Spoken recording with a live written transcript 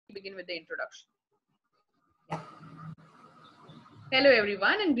begin with the introduction. Hello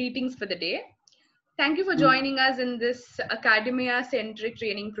everyone and greetings for the day. Thank you for joining us in this academia-centric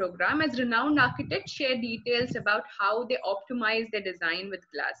training program as renowned architects share details about how they optimize their design with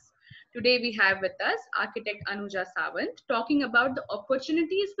glass. Today we have with us architect Anuja Sawant talking about the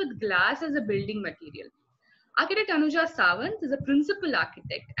opportunities with glass as a building material. Architect Anuja Sawant is a principal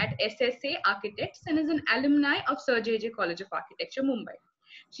architect at SSA Architects and is an alumni of Sir J.J. College of Architecture, Mumbai.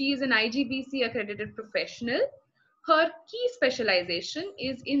 She is an IGBC accredited professional. Her key specialization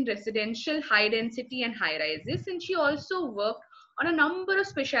is in residential, high density and high rises, and she also worked on a number of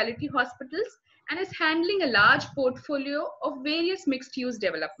specialty hospitals and is handling a large portfolio of various mixed use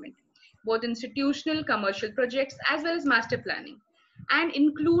development, both institutional, commercial projects, as well as master planning, and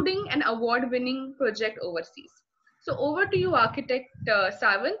including an award winning project overseas. So over to you, Architect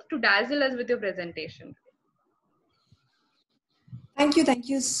Sawant, to dazzle us with your presentation. Thank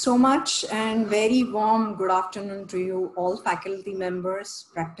you so much, and very warm good afternoon to you all faculty members,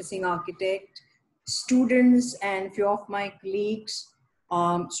 practicing architect, students, and few of my colleagues.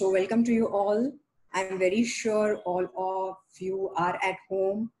 So welcome to you all. I'm very sure all of you are at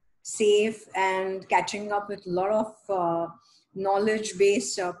home, safe, and catching up with a lot of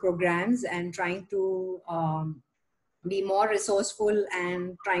knowledge-based programs and trying to be more resourceful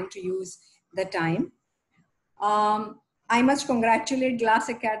and trying to use the time. I must congratulate Glass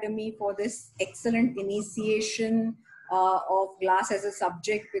Academy for this excellent initiation of glass as a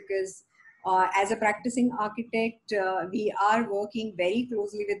subject, because as a practicing architect, we are working very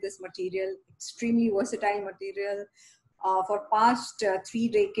closely with this material, extremely versatile material. For past 3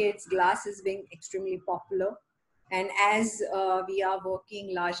 decades, glass is being extremely popular. And as we are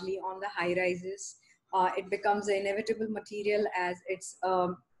working largely on the high rises, it becomes an inevitable material as it's,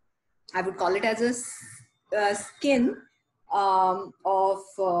 I would call it as a skin of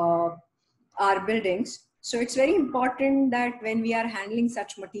our buildings. So it's very important that when we are handling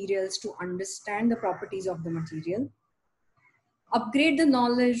such materials to understand the properties of the material, upgrade the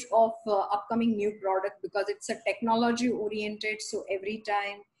knowledge of upcoming new product, because it's a technology oriented. So every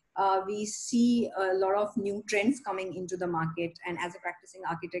time we see a lot of new trends coming into the market, and as a practicing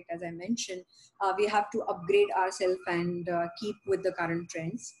architect, as I mentioned, we have to upgrade ourselves and keep with the current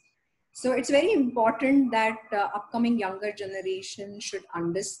trends. So it's very important that upcoming younger generation should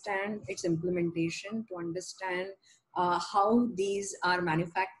understand its implementation, to understand how these are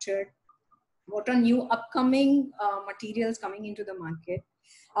manufactured, what are new upcoming materials coming into the market,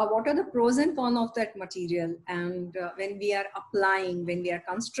 what are the pros and cons of that material, and when we are applying, when we are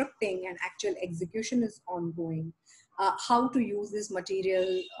constructing and actual execution is ongoing, how to use this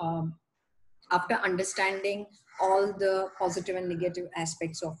material after understanding all the positive and negative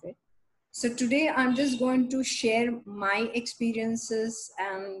aspects of it. So today I'm just going to share my experiences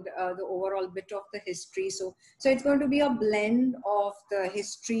and the overall bit of the history. So it's going to be a blend of the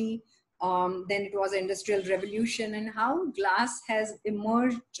history, then it was Industrial Revolution, and how glass has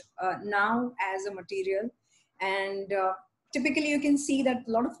emerged now as a material. And typically you can see that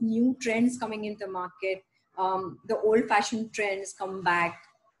a lot of new trends coming into the market. The old-fashioned trends come back,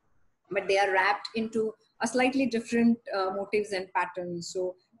 but they are wrapped into a slightly different motifs and patterns.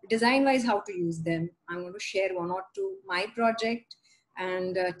 So design wise, how to use them. I'm going to share 1 or 2 my project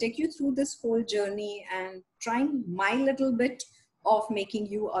and take you through this whole journey and trying my little bit of making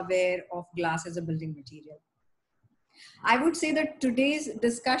you aware of glass as a building material. I would say that today's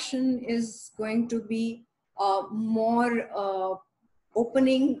discussion is going to be more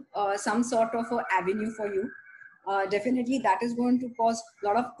opening some sort of an avenue for you. Definitely that is going to cause a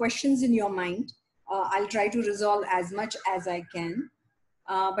lot of questions in your mind. I'll try to resolve as much as I can.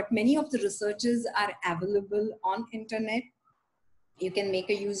 But many of the researches are available on internet. You can make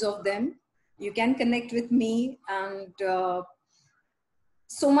a use of them. You can connect with me, and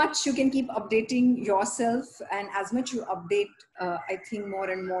so much you can keep updating yourself, and as much you update, I think more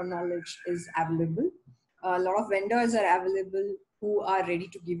and more knowledge is available. A lot of vendors are available who are ready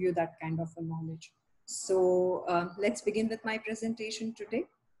to give you that kind of a knowledge. So let's begin with my presentation today.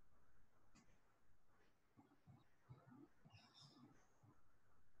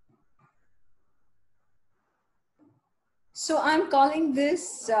 So I'm calling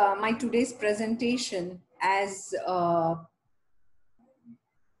this my today's presentation as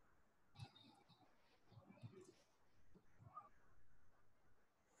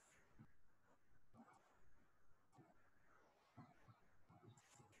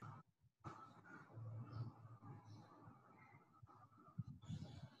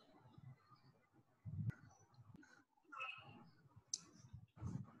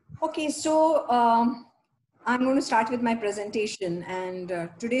okay, so I'm going to start with my presentation, and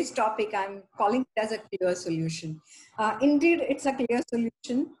today's topic I'm calling it as a clear solution. Indeed, it's a clear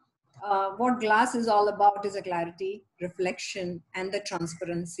solution. What glass is all about is a clarity, reflection, and the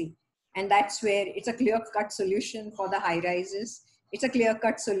transparency. And that's where it's a clear-cut solution for the high rises. It's a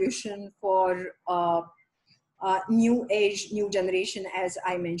clear-cut solution for new age, new generation, as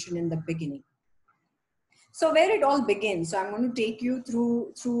I mentioned in the beginning. So where it all begins. So I'm going to take you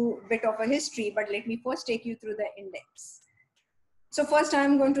through a bit of a history, but let me first take you through the index. So first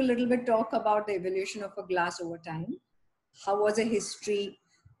I'm going to a little bit talk about the evolution of a glass over time. How was the history?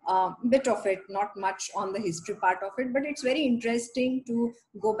 Bit of it, not much on the history part of it, but it's very interesting to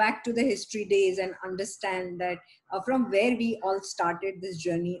go back to the history days and understand that from where we all started this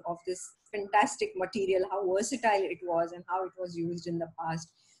journey of this fantastic material, how versatile it was and how it was used in the past.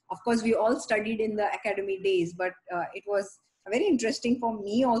 Of course, we all studied in the academy days, but it was very interesting for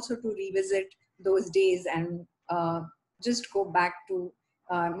me also to revisit those days and just go back to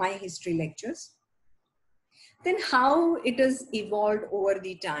my history lectures. Then how it has evolved over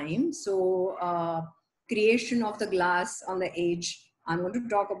the time. So creation of the glass on the edge. I'm going to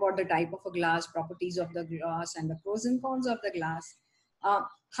talk about the type of a glass, properties of the glass, and the pros and cons of the glass.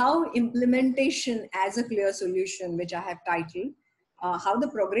 How implementation as a clear solution, which I have titled, how the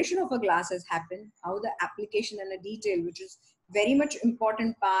progression of a glass has happened, how the application and the detail, which is very much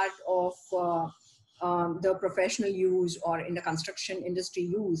important part of the professional use or in the construction industry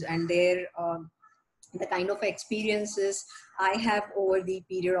use, and their the kind of experiences I have over the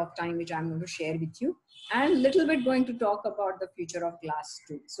period of time, which I'm going to share with you, and a little bit going to talk about the future of glass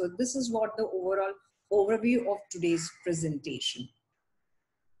too. So this is what the overall overview of today's presentation.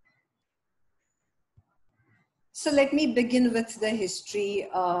 So let me begin with the history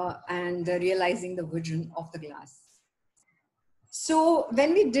and realizing the vision of the glass. So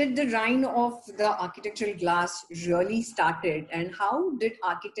when we did the reign of the architectural glass really started, and how did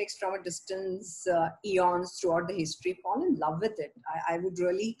architects from a distance, eons throughout the history fall in love with it? I would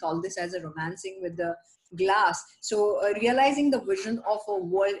really call this as a romancing with the glass. So realizing the vision of a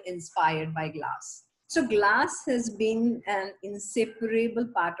world inspired by glass. So glass has been an inseparable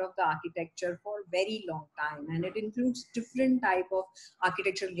part of the architecture for a very long time, and it includes different type of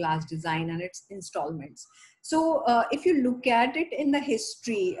architectural glass design and its installments. So if you look at it in the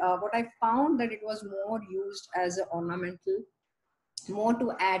history, what I found that it was more used as an ornamental, more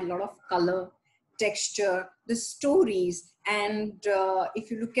to add a lot of color, texture, the stories. And if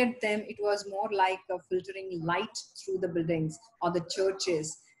you look at them, it was more like filtering light through the buildings or the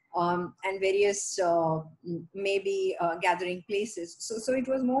churches and various maybe gathering places. So it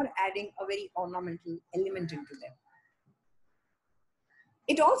was more adding a very ornamental element into them.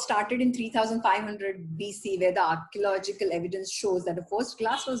 It all started in 3500 BC, where the archaeological evidence shows that the first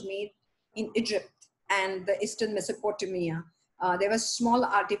glass was made in Egypt and the eastern Mesopotamia. There were small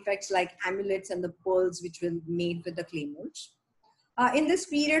artifacts like amulets and the pearls, which were made with the clay molds. In this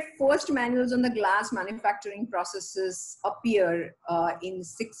period, first manuals on the glass manufacturing processes appear in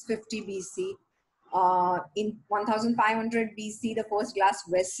 650 BC. In 1500 BC, the first glass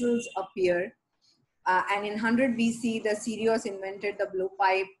vessels appear. And in 100 BC, the Sirius invented the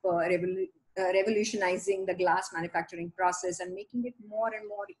blowpipe, revolutionizing the glass manufacturing process and making it more and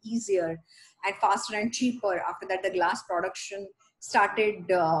more easier and faster and cheaper. After that, the glass production started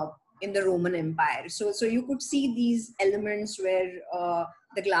in the Roman Empire. So you could see these elements where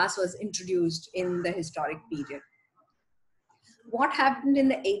the glass was introduced in the historic period. What happened in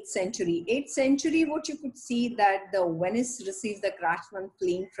the 8th century? 8th century, what you could see that the Venice receives the craftsman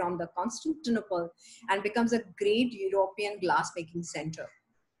fleeing from the Constantinople and becomes a great European glass-making center.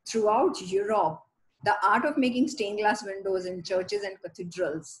 Throughout Europe, the art of making stained glass windows in churches and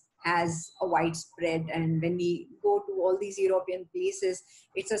cathedrals has a widespread. And when we go to all these European places,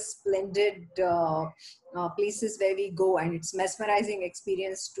 it's a splendid places where we go, and it's mesmerizing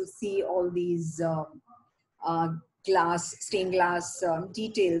experience to see all these stained glass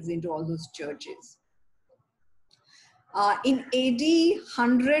details into all those churches. In AD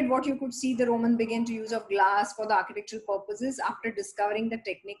 100, what you could see, the Roman began to use of glass for the architectural purposes after discovering the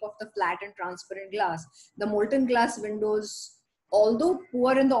technique of the flat and transparent glass. The molten glass windows, although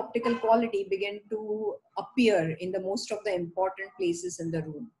poor in the optical quality, began to appear in the most of the important places in the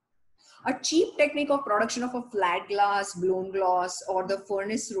room. A cheap technique of production of a flat glass, blown glass, or the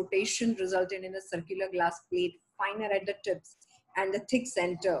furnace rotation resulted in a circular glass plate, finer at the tips and the thick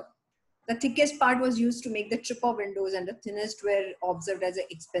center. The thickest part was used to make the chipper windows, and the thinnest were observed as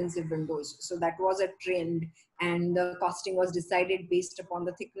expensive windows. So that was a trend, and the costing was decided based upon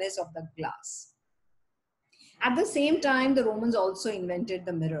the thickness of the glass. At the same time, the Romans also invented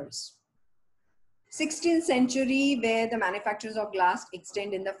the mirrors. 16th century, where the manufacturers of glass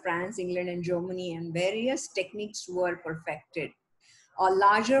extend in the France, England, and Germany, and various techniques were perfected.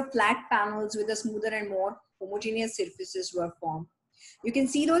 Larger flat panels with a smoother and more homogeneous surfaces were formed. You can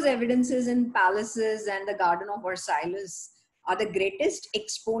see those evidences in palaces, and the Garden of Versailles are the greatest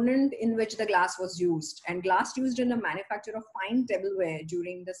exponent in which the glass was used, and glass used in the manufacture of fine tableware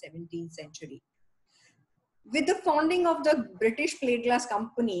during the 17th century. With the founding of the British Plate Glass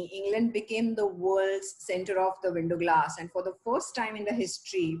Company, England became the world's center of the window glass, and for the first time in the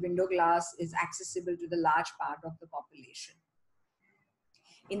history, window glass is accessible to the large part of the population.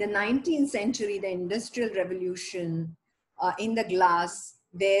 In the 19th century, the Industrial Revolution in the glass,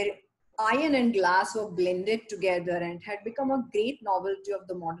 where iron and glass were blended together and had become a great novelty of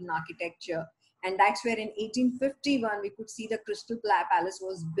the modern architecture. And that's where in 1851, we could see the Crystal Palace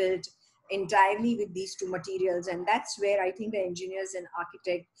was built entirely with these two materials. And that's where I think the engineers and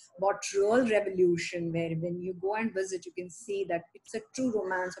architects brought real revolution, where when you go and visit, you can see that it's a true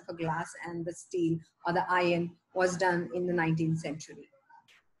romance of a glass and the steel or the iron was done in the 19th century.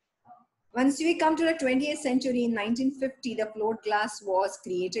 Once we come to the 20th century, in 1950, the float glass was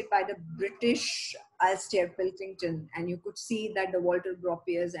created by the British Alastair Pilkington, and you could see that the Walter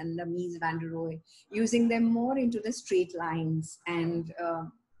Gropius and the Mies van der Rohe using them more into the straight lines and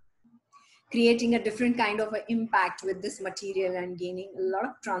creating a different kind of an impact with this material and gaining a lot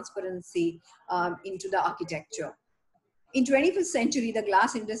of transparency into the architecture. In 21st century, the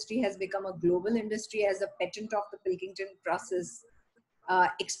glass industry has become a global industry as the patent of the Pilkington process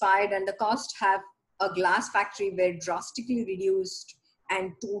expired, and the cost have a glass factory were drastically reduced,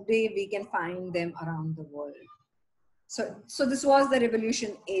 and today we can find them around the world. So this was the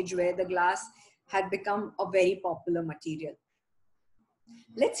revolution age where the glass had become a very popular material.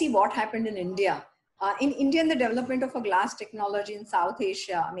 Let's see what happened in India. In India, the development of a glass technology in South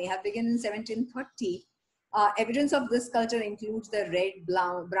Asia may have begun in 1730. Evidence of this culture includes the red,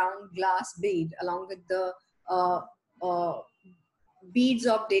 brown glass bead along with the beads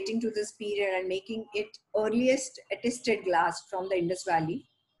of dating to this period and making it earliest attested glass from the Indus Valley.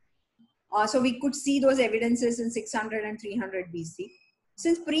 So we could see those evidences in 600 and 300 BC.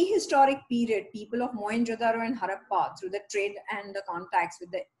 Since prehistoric period, people of Mohenjo-daro and Harappa, through the trade and the contacts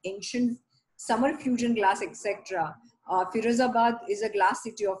with the ancient summer fusion glass, etc., Firozabad is a glass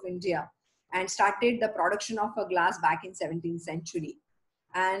city of India and started the production of a glass back in 17th century.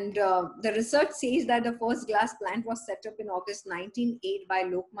 And the research says that the first glass plant was set up in August 1908 by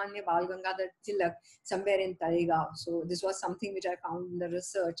Lokmanya Bal Gangadhar Tilak somewhere in Talegaon. So this was something which I found in the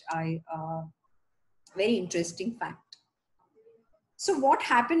research. Very interesting fact. So what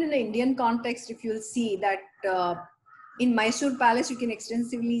happened in the Indian context, if you'll see that in Mysore Palace, you can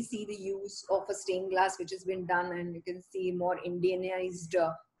extensively see the use of a stained glass which has been done, and you can see more Indianized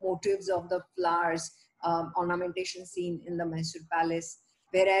motifs of the flowers, ornamentation seen in the Mysore Palace.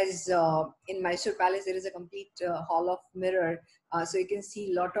 Whereas in Mysore Palace, there is a complete hall of mirror. So you can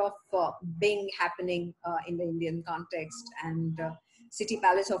see a lot of Bing happening in the Indian context. And City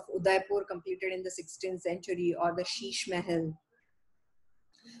Palace of Udaipur, completed in the 16th century, or the Sheesh Mahal,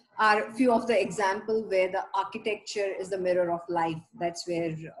 are few of the examples where the architecture is the mirror of life. That's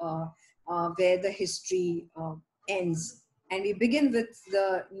where the history ends. And we begin with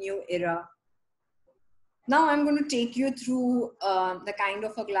the new era. Now I'm going to take you through the kind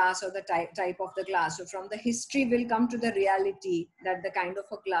of a glass or the type of the glass. So from the history, we'll come to the reality that the kind of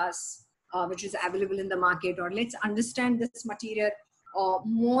a glass which is available in the market, or let's understand this material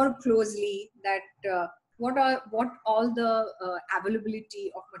more closely, that what all the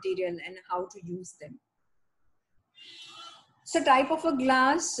availability of material and how to use them. So type of a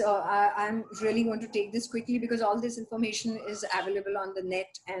glass, I'm really going to take this quickly because all this information is available on the net,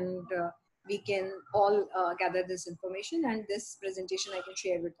 and we can all gather this information, and this presentation I can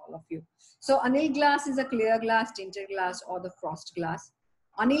share with all of you. So anneal glass is a clear glass, tinted glass, or the frost glass.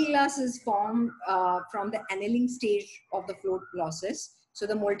 Anneal glass is formed from the annealing stage of the float process. So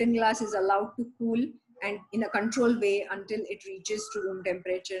the molten glass is allowed to cool and in a controlled way until it reaches to room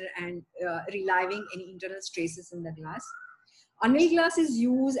temperature and relieving any internal stresses in the glass. Anneal glass is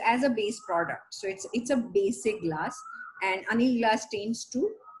used as a base product. So it's a basic glass, and anneal glass tends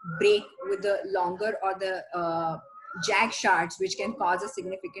to break with the longer or the jag shards, which can cause a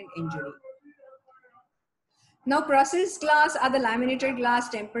significant injury. Now, processed glass are the laminated glass,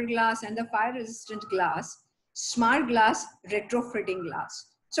 tempered glass, and the fire resistant glass, smart glass, retrofitting glass.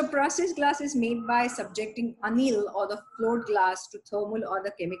 So processed glass is made by subjecting anneal or the float glass to thermal or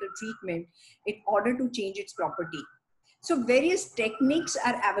the chemical treatment in order to change its property. So various techniques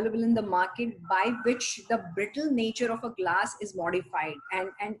are available in the market by which the brittle nature of a glass is modified,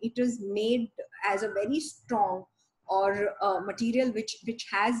 and it is made as a very strong or material which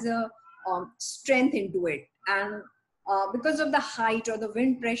has a strength into it. And because of the height or the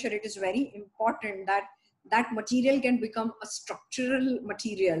wind pressure, it is very important that that material can become a structural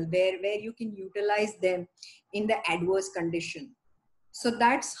material where you can utilize them in the adverse condition. So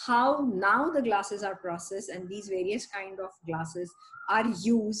that's how now the glasses are processed, and these various kind of glasses are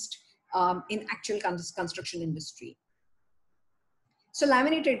used in actual construction industry. So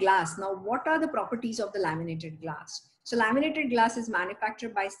laminated glass. Now, what are the properties of the laminated glass? So laminated glass is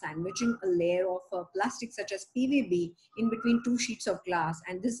manufactured by sandwiching a layer of plastic such as PVB in between two sheets of glass,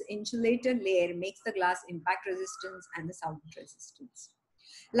 and this insulated layer makes the glass impact resistance and the sound resistance.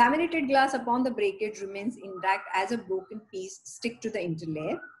 Laminated glass upon the breakage remains intact as a broken piece stick to the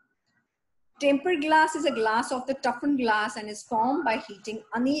interlayer. Tempered glass is a glass of the toughened glass and is formed by heating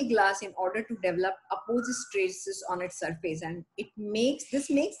annealed glass in order to develop opposite stresses on its surface, and this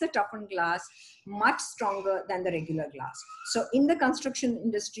makes the toughened glass much stronger than the regular glass. So in the construction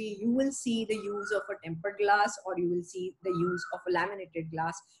industry, you will see the use of a tempered glass, or you will see the use of a laminated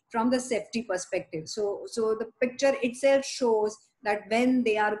glass from the safety perspective. So the picture itself shows that when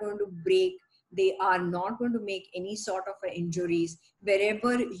they are going to break, they are not going to make any sort of injuries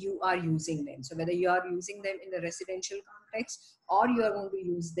wherever you are using them. So whether you are using them in the residential context or you are going to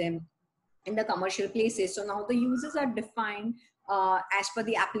use them in the commercial places. So now the uses are defined as per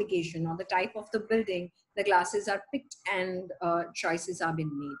the application or the type of the building. The glasses are picked and choices are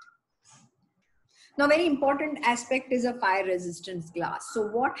being made. Now, very important aspect is a fire resistance glass. So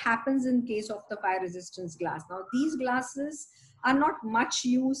what happens in case of the fire resistance glass? Now, these glasses are not much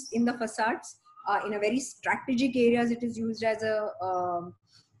used in the facades. In a very strategic areas, it is used as an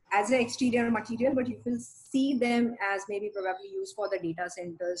exterior material, but you will see them as maybe probably used for the data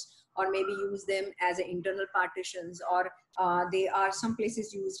centers, or maybe use them as internal partitions, or they are some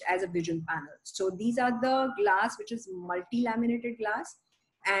places used as a vision panel. So these are the glass which is multi-laminated glass,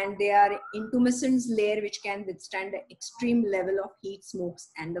 and they are intumescence layer which can withstand the extreme level of heat, smokes,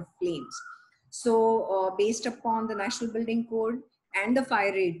 and the flames. So based upon the National Building Code and the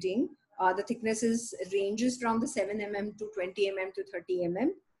fire rating, the thicknesses ranges from the 7 mm to 20 mm to 30 mm.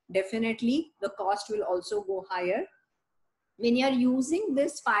 Definitely the cost will also go higher. When you are using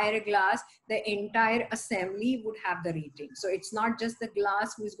this fire glass, the entire assembly would have the rating. So it's not just the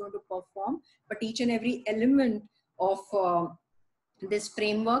glass who is going to perform, but each and every element of this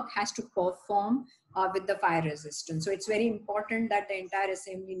framework has to perform with the fire resistance. So it's very important that the entire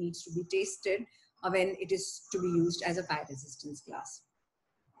assembly needs to be tested when it is to be used as a fire resistance glass.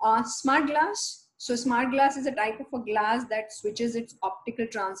 Smart glass. So smart glass is a type of a glass that switches its optical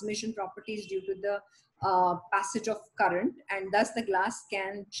transmission properties due to the passage of current, and thus the glass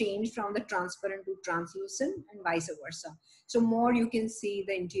can change from the transparent to translucent and vice versa. So more you can see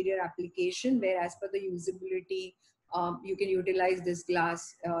the interior application, where as per the usability, you can utilize this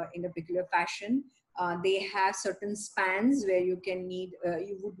glass in a particular fashion. They have certain spans where you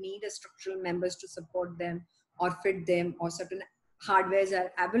would need a structural members to support them or fit them, or certain hardwares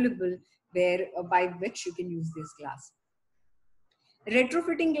are available where by which you can use this glass.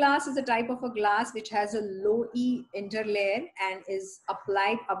 Retrofitting glass is a type of a glass which has a low E interlayer and is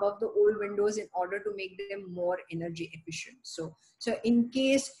applied above the old windows in order to make them more energy efficient. So in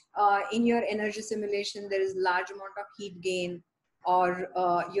case in your energy simulation there is large amount of heat gain, or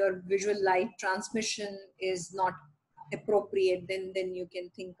your visual light transmission is not appropriate, then you can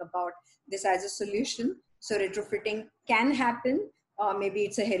think about this as a solution. So retrofitting can happen. Maybe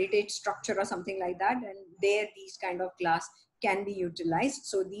it's a heritage structure or something like that, and there these kind of glass can be utilized.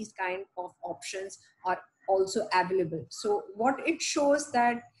 So these kind of options are also available. So what it shows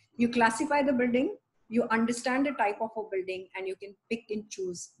that you classify the building, you understand the type of a building, and you can pick and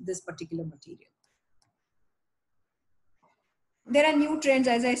choose this particular material. There are new trends,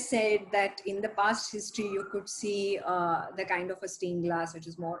 as I said, that in the past history, you could see the kind of a stained glass, which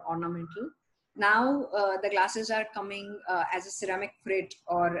is more ornamental. Now the glasses are coming as a ceramic frit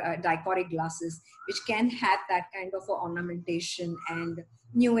or dichroic glasses, which can have that kind of ornamentation and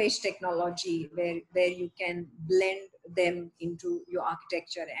new age technology where you can blend them into your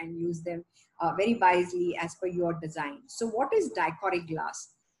architecture and use them very wisely as per your design. So what is dichroic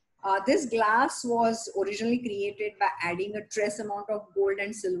glass? This glass was originally created by adding a trace amount of gold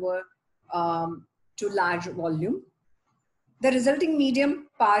and silver to large volume. The resulting medium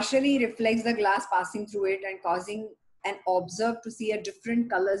partially reflects the glass passing through it and causing an observer to see a different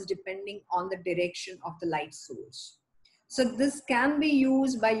colors depending on the direction of the light source. So this can be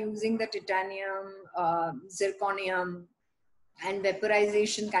used by using the titanium, zirconium, and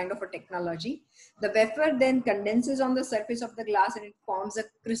vaporization kind of a technology. The vapor then condenses on the surface of the glass and it forms a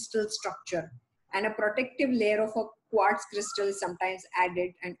crystal structure. And a protective layer of a quartz crystal is sometimes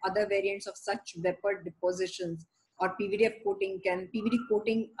added, and other variants of such vapor depositions or PVD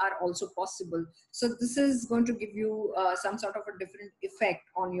coating are also possible. So this is going to give you some sort of a different effect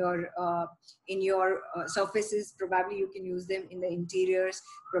on your in your surfaces. Probably you can use them in the interiors,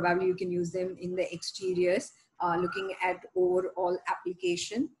 probably you can use them in the exteriors, looking at overall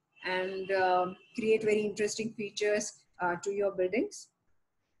application, and create very interesting features to your buildings.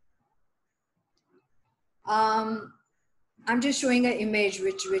 I'm just showing an image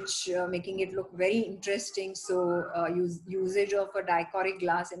which making it look very interesting. So usage of a dichroic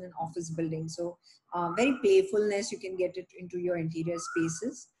glass in an office building. So very playfulness, you can get it into your interior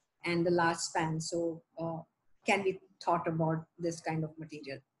spaces, and the last span. So can be thought about this kind of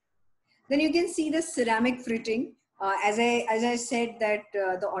material. Then you can see the ceramic fritting. As I said that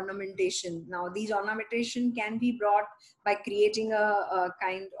the ornamentation. Now these ornamentation can be brought by creating a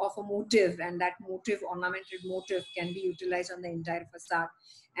kind of a motif, and that motif, ornamented motif, can be utilized on the entire facade,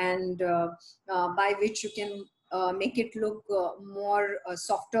 and by which you can make it look more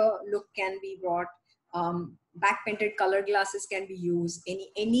softer look can be brought. Back painted color glasses can be used.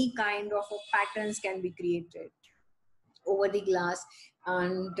 Any kind of patterns can be created over the glass,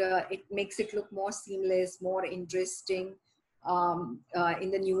 and it makes it look more seamless, more interesting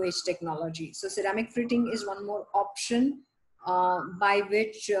in the new age technology. So ceramic fritting is one more option by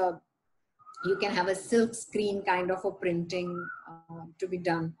which you can have a silk screen kind of a printing to be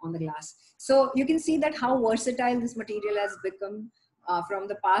done on the glass. So you can see that how versatile this material has become. From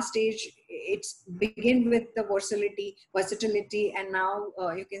the past age, it's begin with the versatility, and now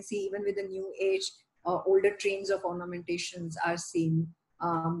you can see even with the new age, older trends of ornamentations are seen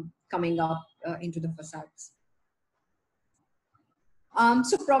coming up into the facades.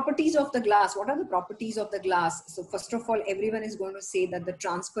 So properties of the glass. What are the properties of the glass? So first of all, everyone is going to say that the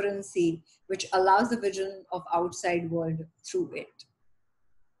transparency, which allows the vision of outside world through it.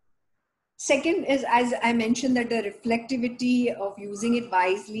 Second is, as I mentioned, that the reflectivity of using it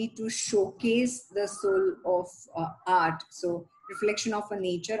wisely to showcase the soul of art. So reflection of a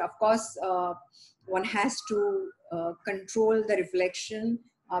nature. Of course, one has to control the reflection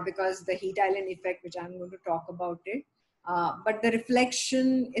because the heat island effect, which I'm going to talk about it. But the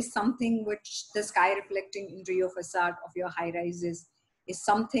reflection is something which the sky reflecting into your facade of your high rises is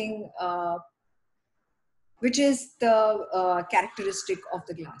something which is the characteristic of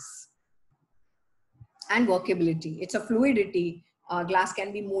the glass. And workability. It's a fluidity. Glass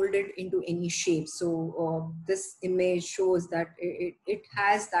can be molded into any shape. So this image shows that it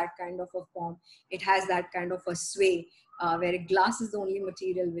has that kind of a form. It has that kind of a sway where glass is the only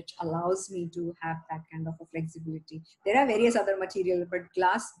material which allows me to have that kind of a flexibility. There are various other materials, but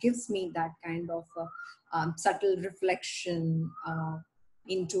glass gives me that kind of subtle reflection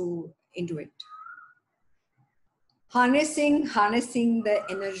into it. Harnessing the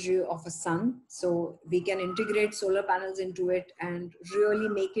energy of a sun. So we can integrate solar panels into it and really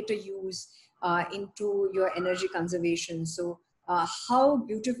make it a use into your energy conservation. So how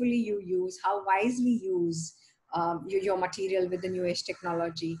beautifully you use, how wisely use your material with the new age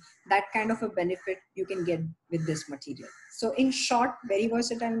technology, that kind of a benefit you can get with this material. So in short, very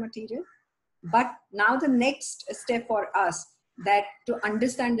versatile material. But now the next step for us, that to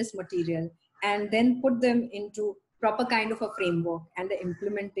understand this material and then put them into proper kind of a framework and the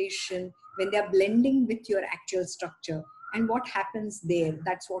implementation when they're blending with your actual structure and what happens there.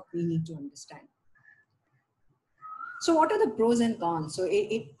 That's what we need to understand. So what are the pros and cons? So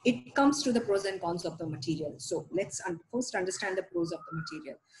it comes to the pros and cons of the material. So let's first understand the pros of the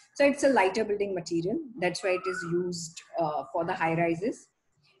material. So it's a lighter building material. That's why it is used for the high rises.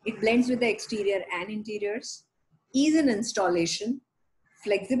 It blends with the exterior and interiors. Ease in installation.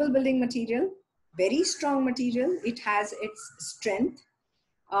 Flexible building material. Very strong material. It has its strength.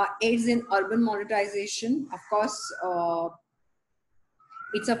 Aids in urban monetization. Of course,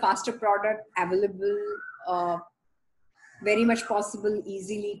 it's a faster product, available, very much possible,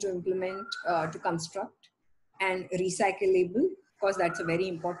 easily to implement, to construct, and recyclable. Of course, that's a very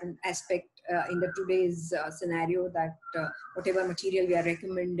important aspect in the today's scenario, that whatever material we are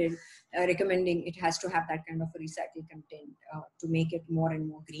recommending, it has to have that kind of a recycled content to make it more and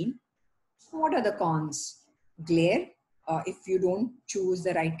more green. What are the cons? Glare. If you don't choose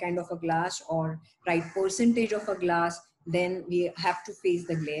the right kind of a glass or right percentage of a glass, then we have to face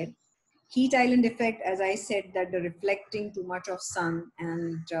the glare. Heat island effect, as I said, that the reflecting too much of sun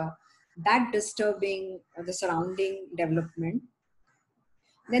and that disturbing the surrounding development.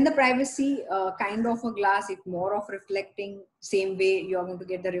 Then the privacy, kind of a glass, it more of reflecting, same way you're going to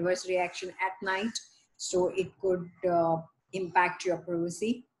get the reverse reaction at night. So it could impact your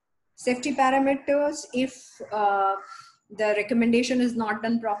privacy. Safety parameters, if the recommendation is not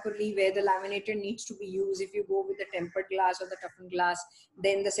done properly, where the laminator needs to be used, if you go with the tempered glass or the toughened glass,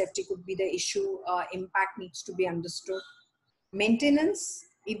 then the safety could be the issue. Impact needs to be understood. Maintenance,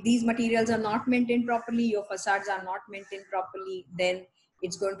 if these materials are not maintained properly, your facades are not maintained properly, then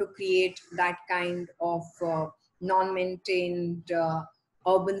it's going to create that kind of non-maintained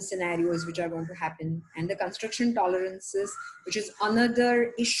urban scenarios which are going to happen. And the construction tolerances, which is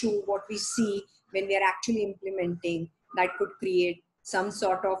another issue what we see when we are actually implementing, that could create some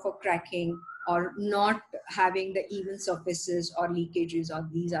sort of a cracking or not having the even surfaces or leakages, or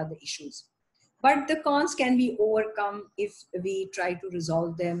these are the issues. But the cons can be overcome if we try to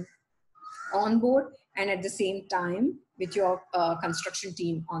resolve them on board and at the same time with your construction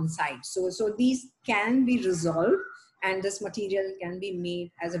team on site. So these can be resolved, and this material can be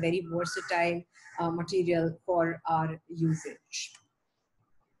made as a very versatile material for our usage.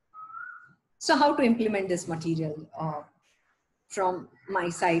 So how to implement this material? From my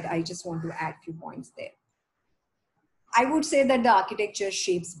side, I just want to add a few points there. I would say that the architecture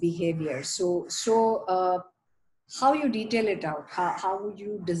shapes behavior. So how you detail it out, how would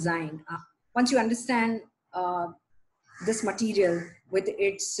you design? Once you understand this material with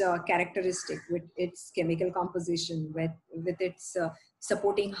its characteristic, with its chemical composition, with its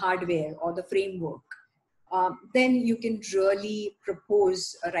supporting hardware or the framework, then you can really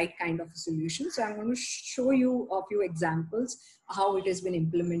propose a right kind of a solution. So I'm going to show you a few examples how it has been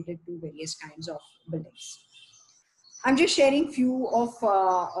implemented to various kinds of buildings. I'm just sharing few of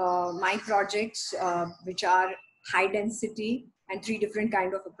my projects which are high density and 3 different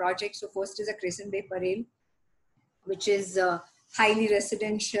kind of a project. So first is a Crescent Bay Parel, which is a highly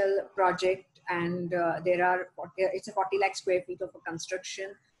residential project, and it's a 40 lakh square feet of a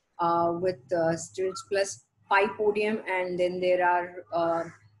construction with stilts plus 5 podium, and then there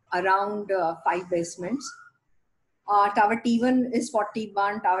are around 5 basements. Tower T1 is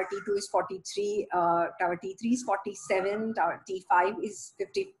 41, Tower T2 is 43, Tower T3 is 47, Tower T5 is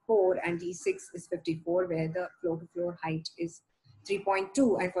 54, and T6 is 54, where the floor-to-floor height is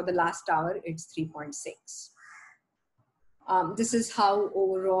 3.2, and for the last tower, it's 3.6. This is how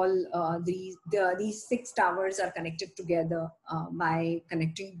overall these 6 towers are connected together by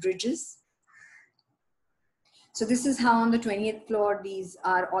connecting bridges. So this is how on the 20th floor, these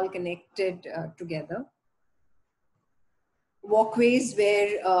are all connected together. Walkways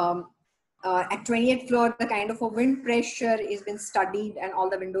where at 20th floor, the kind of a wind pressure has been studied, and all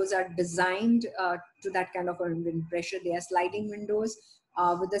the windows are designed to that kind of a wind pressure. They are sliding windows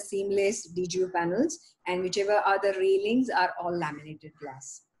with the seamless DGU panels, and whichever are the railings are all laminated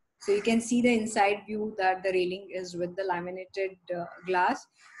glass. So you can see the inside view that the railing is with the laminated glass,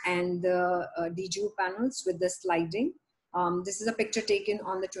 and the DGU panels with the sliding. This is a picture taken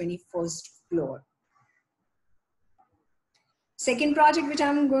on the 21st floor. Second project which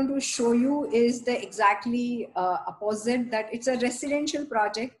I'm going to show you is the exactly opposite, that it's a residential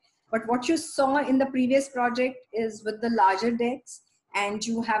project. But what you saw in the previous project is with the larger decks, and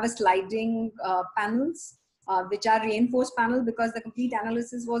you have a sliding panels, which are reinforced panel, because the complete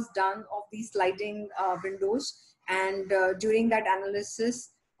analysis was done of these sliding windows. And during that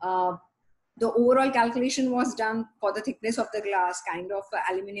analysis, the overall calculation was done for the thickness of the glass, kind of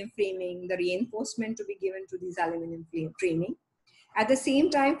aluminum framing, the reinforcement to be given to these aluminum framing. At the same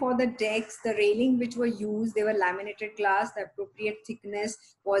time, for the decks, the railing which were used, they were laminated glass. The appropriate thickness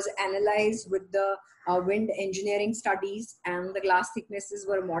was analyzed with the wind engineering studies, and the glass thicknesses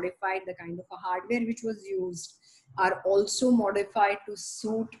were modified. The kind of a hardware which was used are also modified to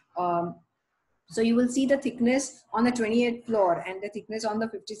suit. So you will see the thickness on the 28th floor and the thickness on the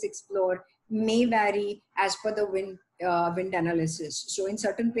 56th floor may vary as per the wind analysis. So in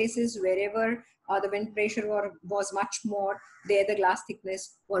certain places, wherever the wind pressure was much more, there the glass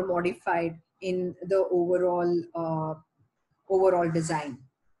thickness were modified in the overall design.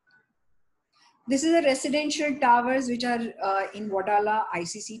 This is a residential towers which are in Wadala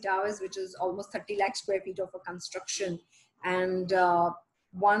ICC towers, which is almost 30 lakh square feet of a construction. And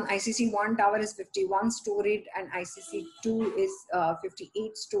one ICC 1 tower is 51 storied and ICC 2 is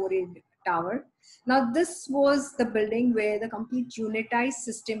 58 storied tower. Now this was the building where the complete unitized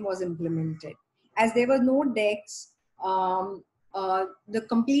system was implemented. As there were no decks, the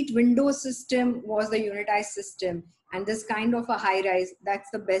complete window system was the unitized system, and this kind of a high rise, that's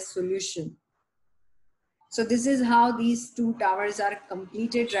the best solution. So this is how these two towers are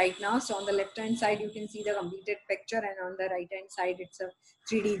completed right now. So on the left hand side, you can see the completed picture, and on the right hand side, it's a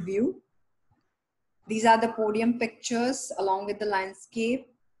 3D view. These are the podium pictures along with the landscape,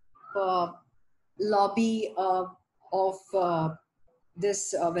 lobby of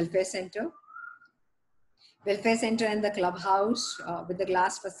this welfare center. Welfare center and the clubhouse with the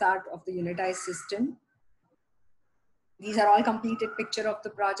glass facade of the unitized system. These are all completed picture of the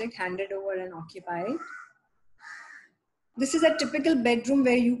project handed over and occupied. This is a typical bedroom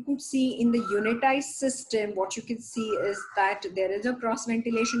where you could see in the unitized system, what you can see is that there is a cross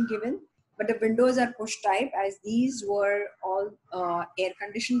ventilation given, but the windows are push type, as these were all air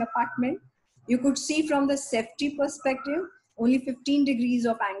conditioned apartment. You could see from the safety perspective, only 15 degrees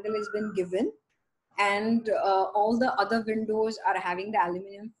of angle has been given, and all the other windows are having the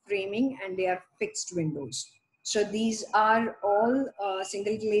aluminum framing and they are fixed windows. So these are all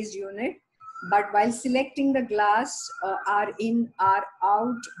single glazed unit, but while selecting the glass, are in, are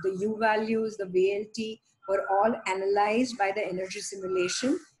out, the U values, the VLT were all analyzed by the energy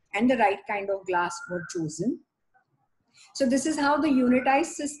simulation, and the right kind of glass were chosen. So this is how the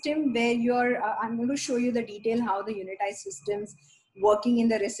unitized system, where you're, I'm going to show you the detail how the unitized systems working in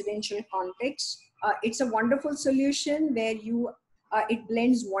the residential context. It's a wonderful solution where you, it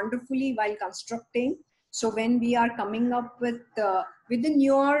blends wonderfully while constructing. So when we are coming up with the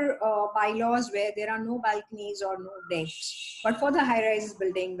newer bylaws where there are no balconies or no decks, but for the high-rise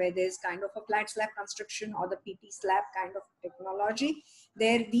building where there's kind of a flat slab construction or the PP slab kind of technology,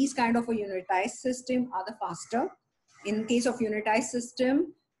 there these kind of a unitized system are the faster. In case of unitized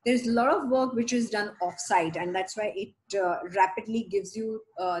system, there's a lot of work which is done off-site, and that's why it rapidly gives you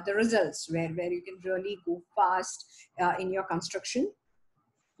the results where you can really go fast in your construction.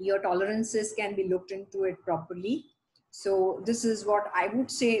 Your tolerances can be looked into it properly. So this is what I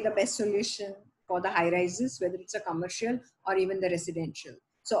would say the best solution for the high rises, whether it's a commercial or even the residential.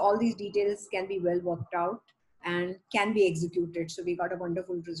 So all these details can be well worked out and can be executed. So we got a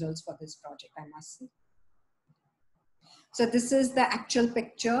wonderful results for this project, I must say. So this is the actual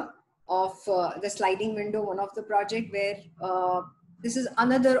picture of the sliding window, one of the project, where this is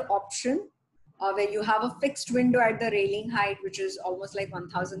another option where you have a fixed window at the railing height, which is almost like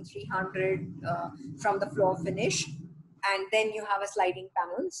 1,300 from the floor finish. And then you have a sliding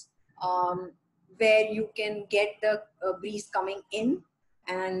panels where you can get the breeze coming in,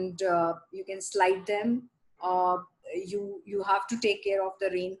 and you can slide them. You have to take care of the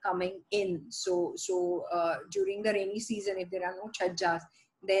rain coming in. So during the rainy season, if there are no chhajjas,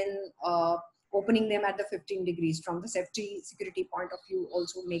 then opening them at the 15 degrees from the safety security point of view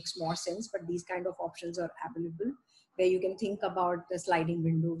also makes more sense. But these kind of options are available where you can think about the sliding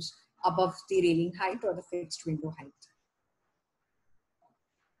windows above the railing height or the fixed window height.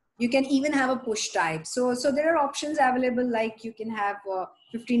 You can even have a push type. So there are options available, like you can have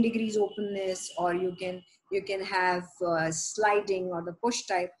 15 degrees openness, or you can have sliding or the push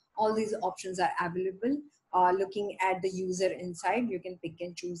type. All these options are available. Looking at the user inside, you can pick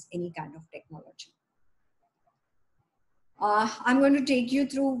and choose any kind of technology. I'm going to take you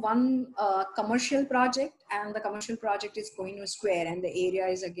through one commercial project, and the commercial project is Kohinoor Square, and the area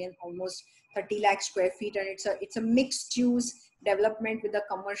is again almost 30 lakh square feet, and it's a mixed use development with the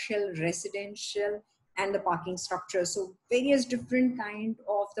commercial, residential, and the parking structure. So various different kind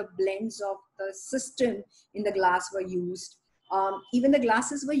of the blends of the system in the glass were used. Even the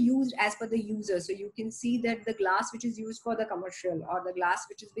glasses were used as per the user. So you can see that the glass which is used for the commercial, or the glass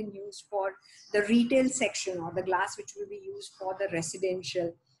which has been used for the retail section, or the glass which will be used for the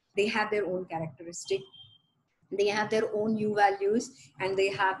residential, they have their own characteristic. They have their own U values, and they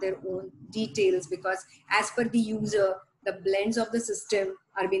have their own details, because as per the user, the blends of the system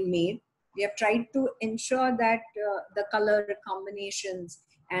are being made. We have tried to ensure that the color combinations,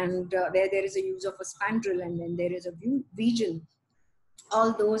 and where there is a use of a spandrel, and then there is a region,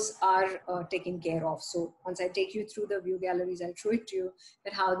 all those are taken care of. So once I take you through the view galleries, I'll show it to you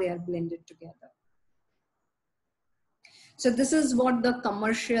that how they are blended together. So this is what the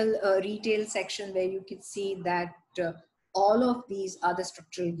commercial retail section, where you can see that all of these are the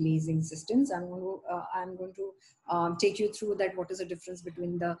structural glazing systems. I'm going to take you through that what is the difference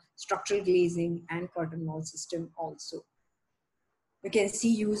between the structural glazing and curtain wall system also. You can see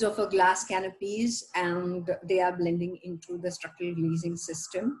use of a glass canopies, and they are blending into the structural glazing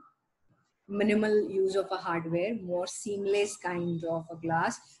system. Minimal use of a hardware, more seamless kind of a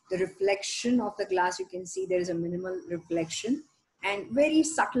glass. The reflection of the glass, you can see there is a minimal reflection, and very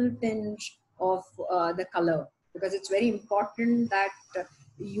subtle tinge of the color, because it's very important that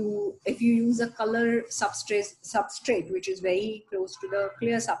if you use a color substrate which is very close to the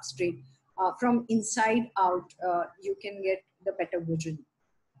clear substrate, from inside out, you can get the better vision.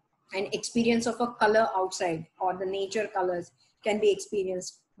 And experience of a color outside or the nature colors can be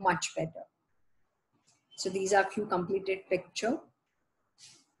experienced much better. So these are few completed picture.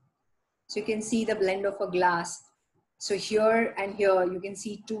 So you can see the blend of a glass. So here and here, you can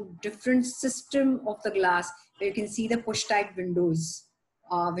see two different system of the glass where you can see the push type windows,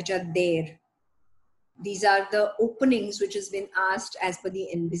 which are there. These are the openings which has been asked as per the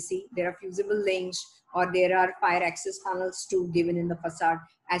NBC. There are fusible links or there are fire access panels too given in the facade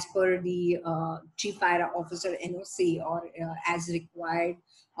as per the Chief Fire Officer NOC or as required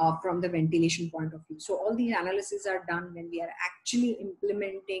from the ventilation point of view. So all these analyses are done when we are actually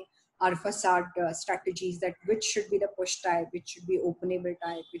implementing our facade strategies, that which should be the push type, which should be openable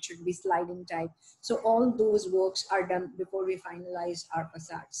type, which should be sliding type. So all those works are done before we finalize our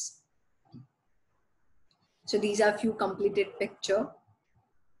facades. So these are few completed picture.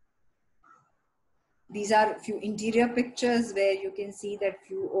 These are few interior pictures where you can see that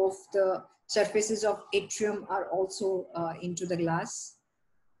few of the surfaces of atrium are also into the glass.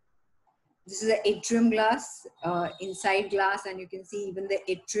 This is an atrium glass, inside glass, and you can see even the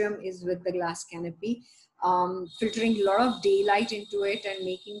atrium is with the glass canopy, filtering a lot of daylight into it and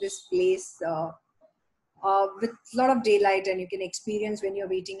making this place with a lot of daylight, and you can experience when you're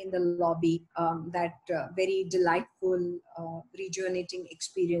waiting in the lobby that very delightful, rejuvenating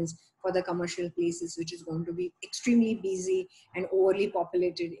experience for the commercial places, which is going to be extremely busy and overly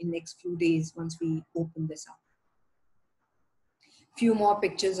populated in next few days once we open this up. Few more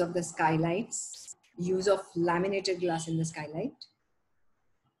pictures of the skylights, use of laminated glass in the skylight.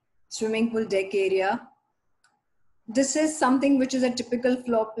 Swimming pool deck area. This is something which is a typical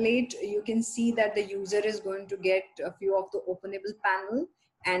floor plate. You can see that the user is going to get a few of the openable panel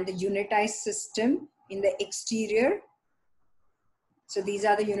and the unitized system in the exterior. So these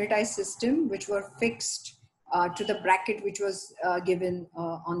are the unitized system which were fixed to the bracket which was given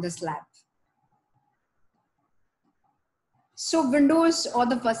on the slab. So windows or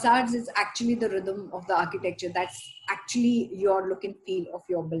the facades is actually the rhythm of the architecture. That's actually your look and feel of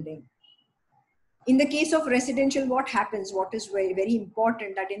your building. In the case of residential, what happens, what is very, very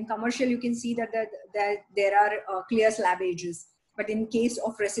important, that in commercial, you can see that there are clear slab edges. But in case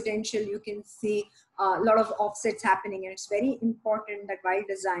of residential, you can see a lot of offsets happening. And it's very important that while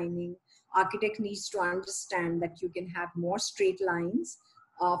designing, architect needs to understand that you can have more straight lines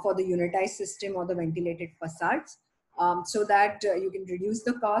for the unitized system or the ventilated facades. So that you can reduce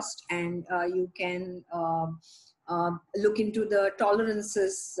the cost and you can look into the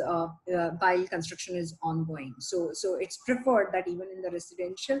tolerances while construction is ongoing. So it's preferred that even in the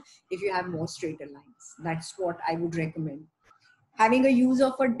residential, if you have more straighter lines, that's what I would recommend. Having a use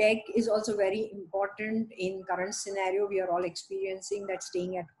of a deck is also very important in current scenario. We are all experiencing that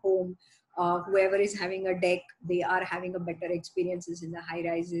staying at home, whoever is having a deck, they are having a better experiences in the high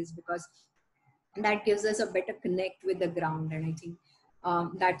rises because that gives us a better connect with the ground. And I think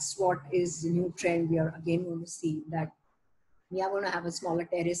that's what is the new trend. We are again going to see that we are going to have a smaller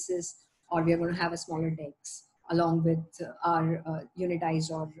terraces or we are going to have a smaller decks along with our unitized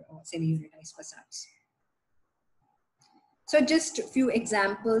or semi-unitized facades. So just a few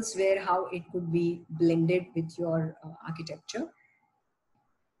examples where how it could be blended with your architecture.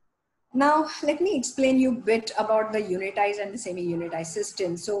 Now, let me explain you a bit about the unitized and the semi-unitized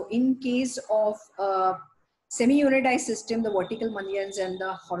system. So in case of semi-unitized system, the vertical mullions and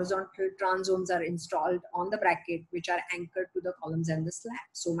the horizontal transomes are installed on the bracket, which are anchored to the columns and the slab.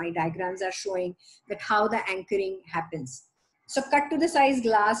 So my diagrams are showing that how the anchoring happens. So cut to the size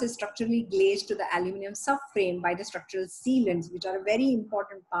glass is structurally glazed to the aluminum subframe by the structural sealants, which are a very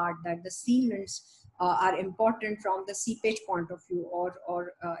important part, that the sealants are important from the seepage point of view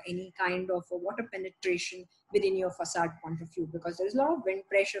or any kind of water penetration within your facade point of view, because there is a lot of wind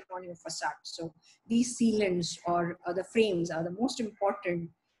pressure on your facade. So these sealants or the frames are the most important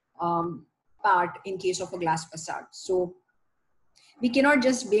part in case of a glass facade. So we cannot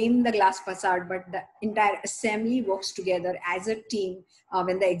just blame the glass facade, but the entire assembly works together as a team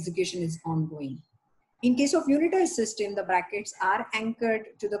when the execution is ongoing. In case of unitized system, the brackets are anchored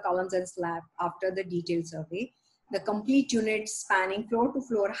to the columns and slab after the detailed survey. The complete unit spanning floor to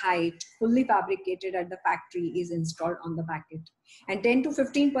floor height, fully fabricated at the factory, is installed on the bracket. And 10 to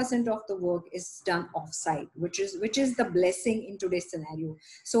 15% of the work is done off-site, which is the blessing in today's scenario.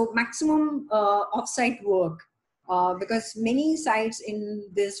 So maximum off-site work, because many sites in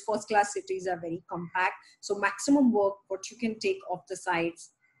these first-class cities are very compact. So maximum work, what you can take off the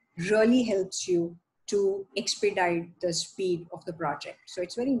sites really helps you to expedite the speed of the project. So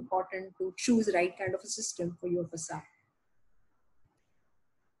it's very important to choose the right kind of a system for your facade.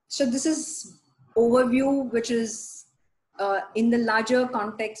 So this is overview, which is in the larger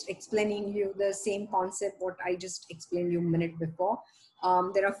context, explaining you the same concept what I just explained you a minute before.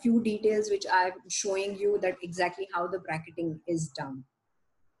 There are a few details which I'm showing you that exactly how the bracketing is done.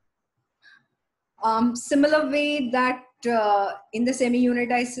 Similar way that in the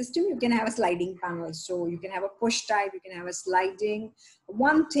semi-unitized system, you can have a sliding panel. So you can have a push type, you can have a sliding.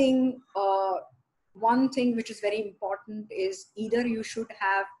 One thing which is very important is either you should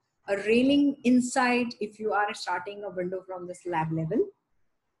have a railing inside if you are starting a window from the slab level,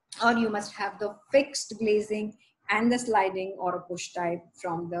 or you must have the fixed glazing and the sliding or a push type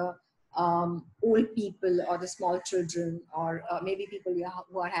from the old people or the small children, or maybe people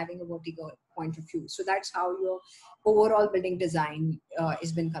who are having a vertical point of view. So that's how your overall building design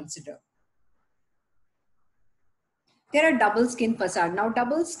is been considered. There are double skin facade. Now,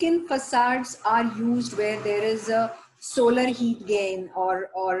 double skin facades are used where there is a solar heat gain or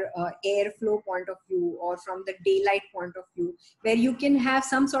airflow point of view, or from the daylight point of view, where you can have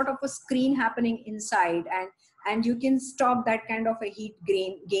some sort of a screen happening inside, and you can stop that kind of a heat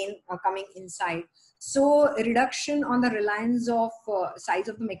gain coming inside. So reduction on the reliance of size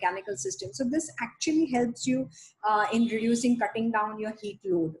of the mechanical system. So this actually helps you in reducing, cutting down your heat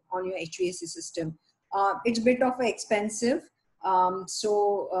load on your HVAC system. It's a bit of expensive,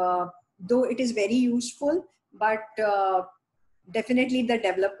 though it is very useful, but definitely the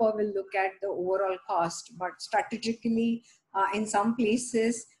developer will look at the overall cost. But strategically, in some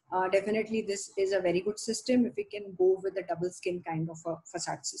places, definitely this is a very good system if we can go with the double skin kind of a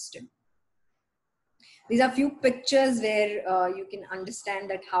facade system. These are few pictures where you can understand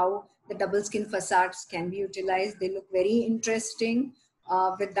that how the double skin facades can be utilized. They look very interesting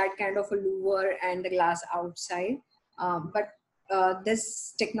with that kind of a louver and the glass outside. But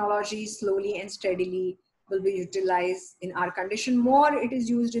this technology slowly and steadily will be utilized in our condition. More it is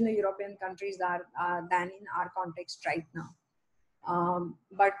used in the European countries than in our context right now,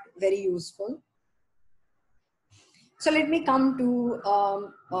 but very useful. So let me come to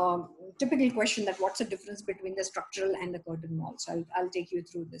typical question that what's the difference between the structural and the curtain wall. So I'll take you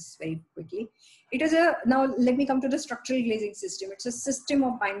through this very quickly. Now let me come to the structural glazing system. It's a system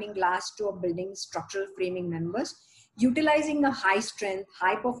of binding glass to a building's structural framing members, utilizing a high strength,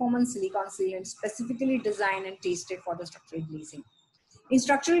 high performance silicon sealant specifically designed and tested for the structural glazing. In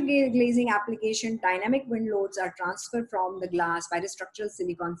structural glazing application, dynamic wind loads are transferred from the glass by the structural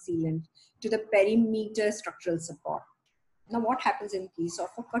silicon sealant to the perimeter structural support. Now, what happens in case of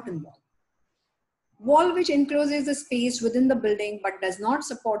a curtain wall? Wall which encloses the space within the building but does not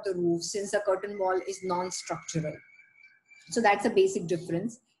support the roof, since the curtain wall is non-structural. So that's a basic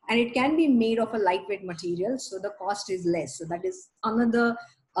difference. And it can be made of a lightweight material, so the cost is less. So that is another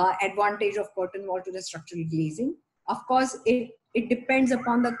advantage of curtain wall to the structural glazing. Of course, it depends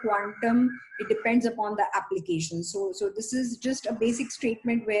upon the quantum, it depends upon the application. So this is just a basic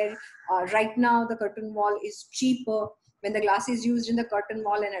statement where right now the curtain wall is cheaper. When the glass is used in the curtain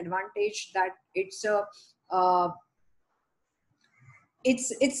wall, an advantage that it's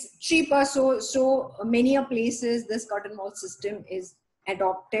cheaper. So many places this curtain wall system is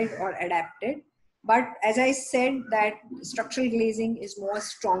adopted or adapted. But as I said, that structural glazing is more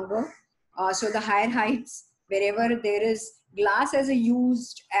stronger. So the higher heights, wherever there is glass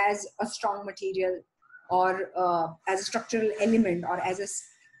used as a strong material, or as a structural element, or as a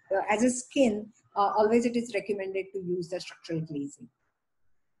skin, always it is recommended to use the structural glazing.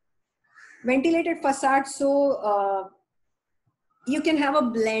 Ventilated facade. So you can have a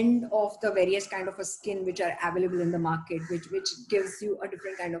blend of the various kind of a skin which are available in the market, which gives you a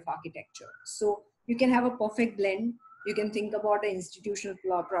different kind of architecture. So you can have a perfect blend. You can think about an institutional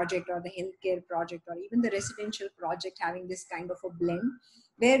project or the healthcare project or even the residential project having this kind of a blend,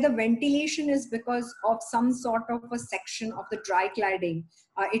 where the ventilation is because of some sort of a section of the dry cladding.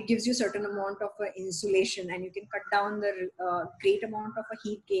 It gives you certain amount of insulation, and you can cut down the great amount of a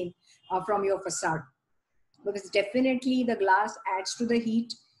heat gain from your facade. Because definitely the glass adds to the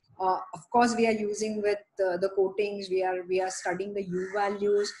heat. Of course, we are using with the coatings, we are studying the U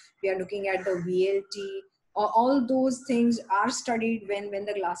values, we are looking at the VLT. All those things are studied when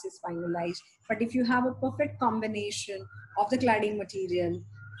the glass is finalized. But if you have a perfect combination of the cladding material,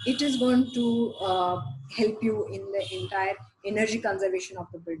 it is going to help you in the entire energy conservation of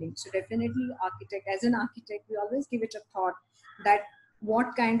the building. So definitely as an architect, we always give it a thought that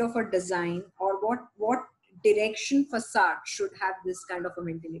what kind of a design or what direction facade should have this kind of a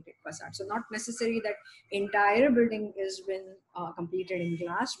ventilated facade. So not necessarily that entire building is been completed in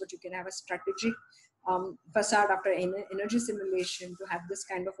glass, but you can have a strategic facade after energy simulation to have this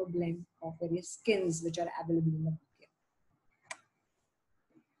kind of a blend of various skins which are available in the market.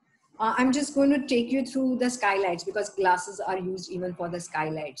 I'm just going to take you through the skylights because glasses are used even for the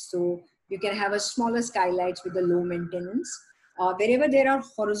skylights. So you can have a smaller skylights with a low maintenance. Wherever there are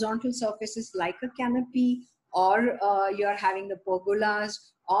horizontal surfaces like a canopy, or you're having the pergolas,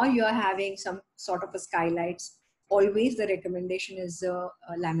 or you're having some sort of a skylights, always the recommendation is a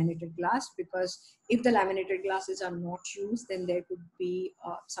laminated glass, because if the laminated glasses are not used, then there could be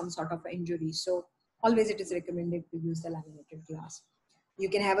some sort of injury. So always it is recommended to use the laminated glass. You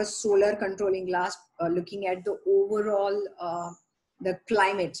can have a solar controlling glass looking at the overall the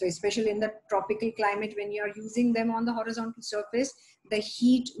climate. So especially in the tropical climate, when you are using them on the horizontal surface, the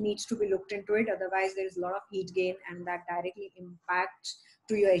heat needs to be looked into it. Otherwise, there is a lot of heat gain, and that directly impacts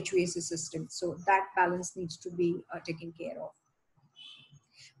to your HVAC system. So that balance needs to be taken care of.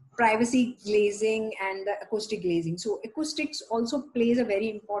 Privacy glazing and the acoustic glazing. So acoustics also plays a very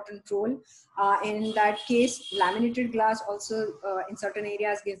important role. In that case, laminated glass also in certain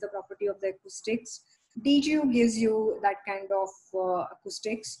areas gives the property of the acoustics. DGU gives you that kind of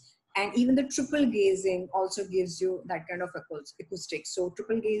acoustics, and even the triple glazing also gives you that kind of acoustics. So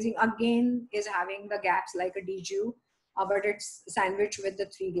triple glazing again is having the gaps like a DGU, but it's sandwiched with the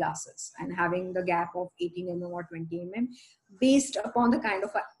 3 glasses and having the gap of 18 mm or 20 mm based upon the kind of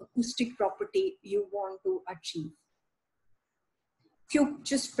acoustic property you want to achieve. Few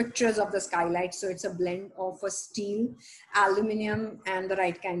just pictures of the skylight. So it's a blend of a steel, aluminum, and the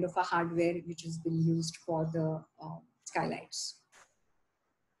right kind of a hardware which has been used for the skylights.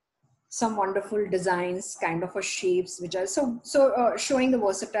 Some wonderful designs, kind of a shapes, which are showing the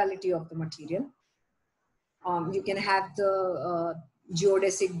versatility of the material. You can have the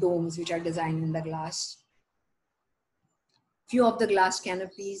geodesic domes which are designed in the glass. Few of the glass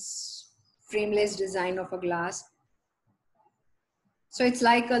canopies, frameless design of a glass. So it's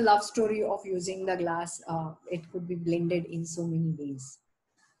like a love story of using the glass. It could be blended in so many ways.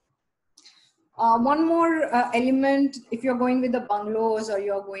 One more element, if you're going with the bungalows or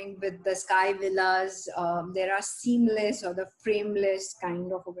you're going with the sky villas, there are seamless or the frameless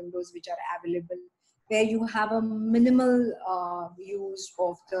kind of windows which are available, where you have a minimal use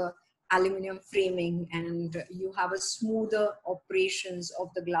of the aluminum framing, and you have a smoother operations of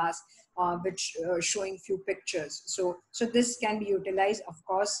the glass, which showing few pictures. So this can be utilized. Of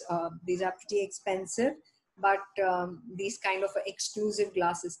course, these are pretty expensive, but these kind of exclusive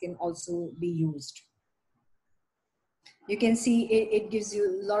glasses can also be used. You can see it gives you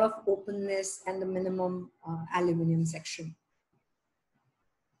a lot of openness and the minimum aluminum section.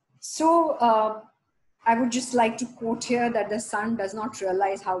 So I would just like to quote here that the sun does not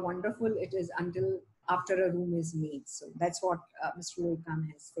realize how wonderful it is until after a room is made. So that's what Mr. Rohit Khan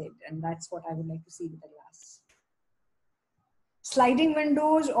has said, and that's what I would like to see with the glass. Sliding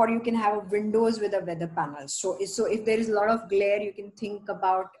windows, or you can have windows with a weather panel. So if there is a lot of glare, you can think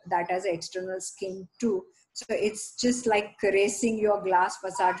about that as an external skin too. So it's just like caressing your glass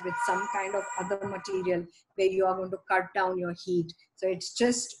facade with some kind of other material where you are going to cut down your heat. So it's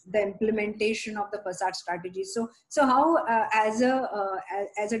just the implementation of the facade strategy. So how as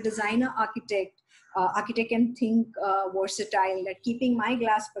a designer architect can think versatile, that keeping my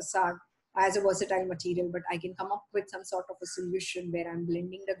glass facade as a versatile material, but I can come up with some sort of a solution where I'm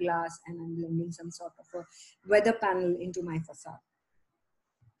blending the glass and I'm blending some sort of a weather panel into my facade.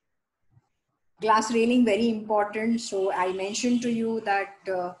 Glass railing, very important. So I mentioned to you that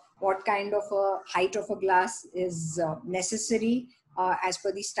what kind of a height of a glass is necessary as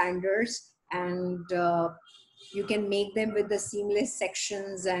per the standards, and you can make them with the seamless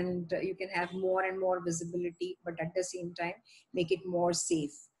sections, and you can have more and more visibility, but at the same time make it more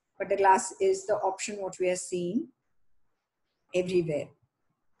safe. But the glass is the option what we are seeing everywhere.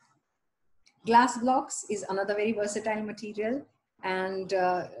 Glass blocks is another very versatile material, and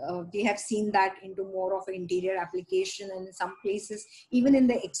we have seen that into more of an interior application, and in some places even in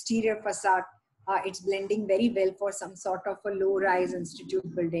the exterior facade it's blending very well for some sort of a low-rise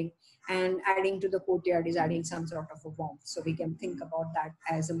institute building, and adding to the courtyard is adding some sort of a warmth. So we can think about that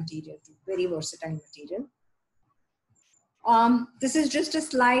as a material too. Very versatile material. This is just a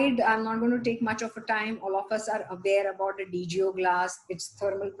slide. I'm not going to take much of a time. All of us are aware about the DGO glass, its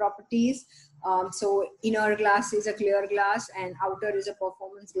thermal properties. So inner glass is a clear glass, and outer is a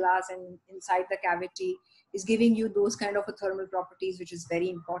performance glass, and inside the cavity is giving you those kind of a thermal properties, which is very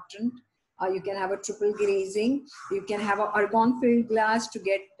important. You can have a triple glazing. You can have an argon-filled glass to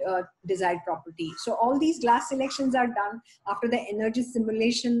get desired property. So all these glass selections are done after the energy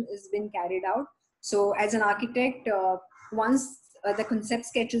simulation has been carried out. So as an architect, once the concept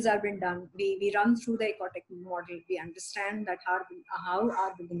sketches have been done, we run through the ecotech model, we understand that how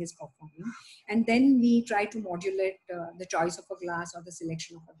our building is performing, and then we try to modulate the choice of a glass or the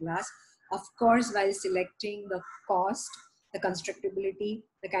selection of a glass. Of course, while selecting the cost, the constructability,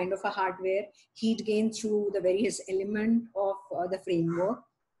 the kind of a hardware, heat gain through the various element of the framework,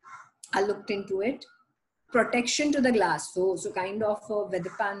 I looked into it. Protection to the glass, so kind of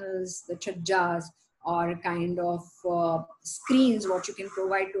weather panels, the chajjas, or kind of screens what you can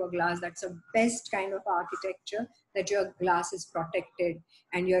provide to a glass. That's a best kind of architecture, that your glass is protected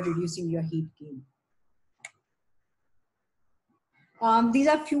and you're reducing your heat gain. These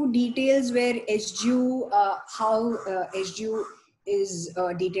are few details where SGU, how SGU is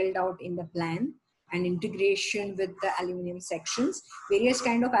detailed out in the plan, and integration with the aluminum sections. Various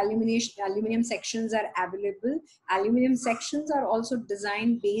kind of aluminum sections are available. Aluminum sections are also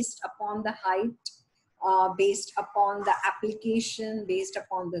designed based upon the height, based upon the application, based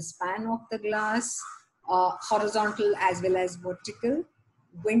upon the span of the glass, horizontal as well as vertical,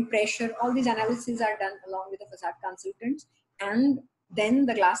 wind pressure. All these analyses are done along with the facade consultants, and then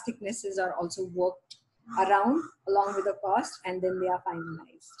the glass thicknesses are also worked around along with the cost, and then they are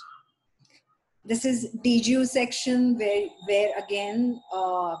finalized. This is DGU section where again,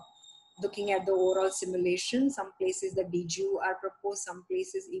 looking at the overall simulation, some places the DGU are proposed, some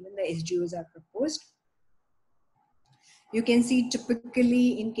places even the SGUs are proposed. You can see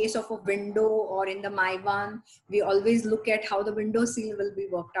typically in case of a window or in the Maiwan, we always look at how the window sill will be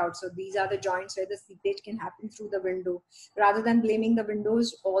worked out. So these are the joints where the seepage can happen through the window. Rather than blaming the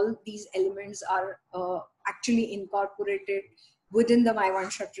windows, all these elements are actually incorporated within the Maiwan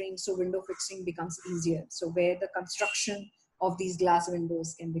shuttering, so window fixing becomes easier. So where the construction of these glass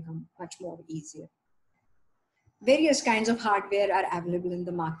windows can become much more easier. Various kinds of hardware are available in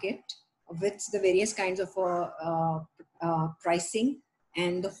the market with the various kinds of pricing,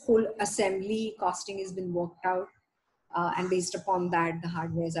 and the whole assembly costing has been worked out, and based upon that the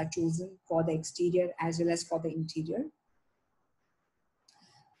hardwares are chosen for the exterior as well as for the interior.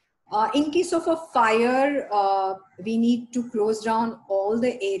 In case of a fire, we need to close down all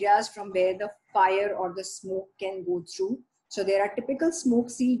the areas from where the fire or the smoke can go through. So there are typical smoke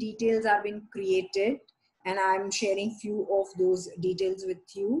seal details are being created, and I'm sharing few of those details with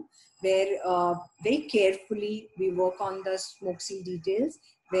you, where very carefully we work on the smoke seal details,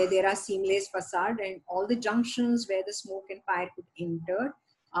 where there are seamless facade and all the junctions where the smoke and fire could enter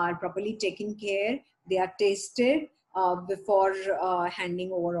are properly taken care. They are tested before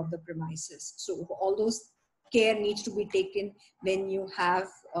handing over of the premises. So all those care needs to be taken when you have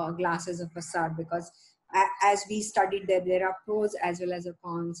glass as a facade, because as we studied that there are pros as well as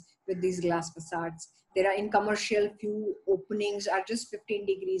cons with these glass facades. There are in commercial few openings are just 15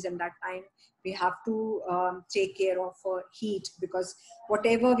 degrees, and that time we have to take care of heat, because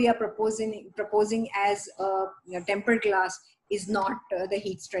whatever we are proposing as tempered glass is not the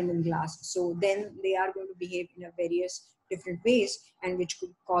heat strengthened glass. So then they are going to behave in a various different ways, and which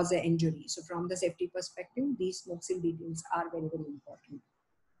could cause an injury. So from the safety perspective, these smoke seal details are very, very important.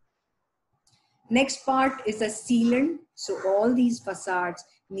 Next part is the sealant. So all these facades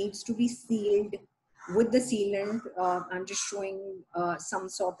needs to be sealed with the sealant. I'm just showing some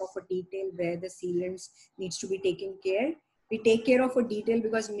sort of a detail where the sealants needs to be taken care. We take care of a detail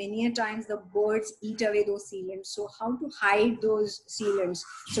because many a times the birds eat away those sealants. So how to hide those sealants?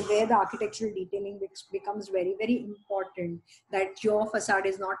 So where the architectural detailing becomes very, very important, that your facade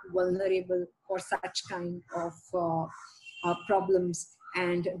is not vulnerable for such kind of problems,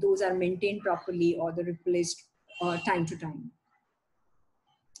 and those are maintained properly or they're replaced time to time.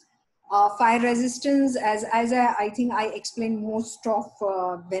 Fire resistance, as I think I explained most of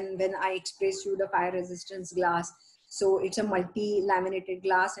when I expressed you the fire resistance glass. So it's a multi-laminated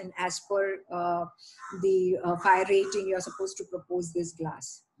glass, and as per the fire rating, you're supposed to propose this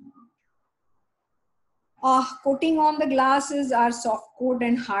glass. Coating on the glasses are soft coat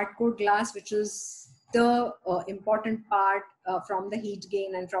and hard coat glass, which is the important part from the heat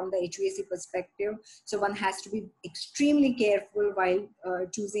gain and from the HVAC perspective. So one has to be extremely careful while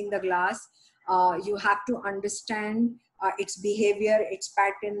choosing the glass. You have to understand its behavior, its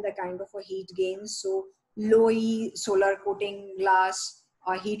pattern, the kind of a heat gain. So low E solar coating glass,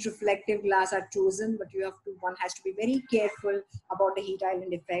 heat reflective glass are chosen, but one has to be very careful about the heat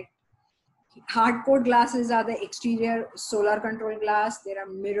island effect. Hard coat glasses are the exterior solar control glass. There are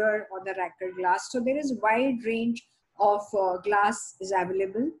mirror or the racquet glass. So there is a wide range of glass is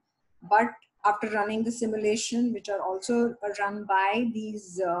available, but after running the simulation, which are also run by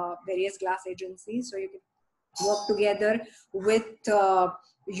these various glass agencies, so you can work together with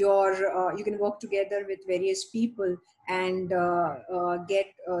you can work together with various people and get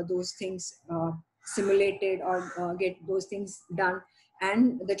those things simulated or get those things done,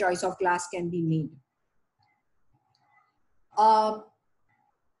 and the choice of glass can be made.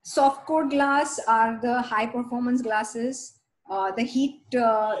 Soft coat glass are the high performance glasses. The heat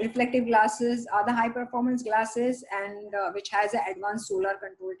reflective glasses are the high performance glasses, and which has an advanced solar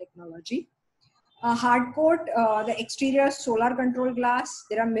control technology. Hard coat, the exterior solar control glass.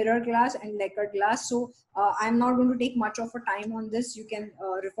 There are mirror glass and lacquered glass. So I'm not going to take much of a time on this. You can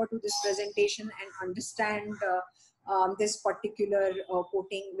refer to this presentation and understand this particular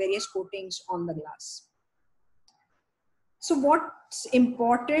coating, various coatings on the glass. So what's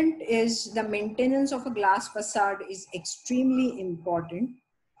important is the maintenance of a glass facade is extremely important.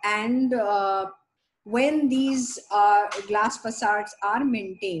 And when these glass facades are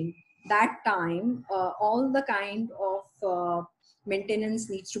maintained, that time all the kind of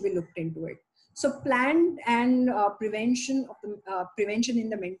maintenance needs to be looked into it. So planned and prevention of the prevention in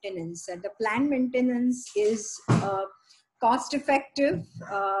the maintenance, and the planned maintenance is cost effective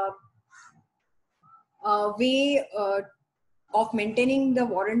way of maintaining the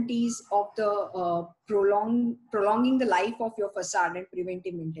warranties of the prolonging the life of your facade and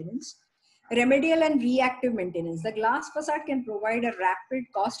preventive maintenance. Remedial and reactive maintenance. The glass facade can provide a rapid,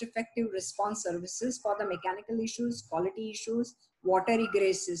 cost-effective response services for the mechanical issues, quality issues, water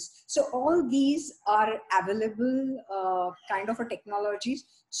egresses. So all these are available kind of a technologies.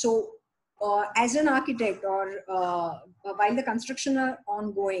 So as an architect or while the construction are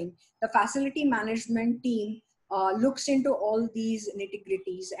ongoing, the facility management team looks into all these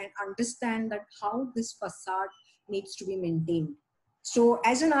nitty-gritties and understand that how this facade needs to be maintained. So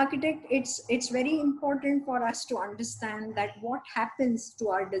as an architect, it's very important for us to understand that what happens to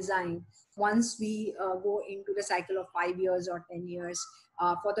our design once we go into the cycle of 5 years or 10 years.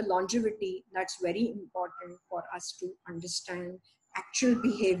 For the longevity, that's very important for us to understand actual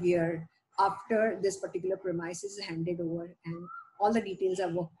behavior after this particular premise is handed over and all the details are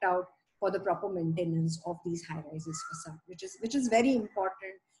worked out for the proper maintenance of these high-rises facade, which is very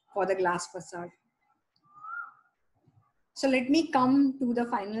important for the glass facade. So let me come to the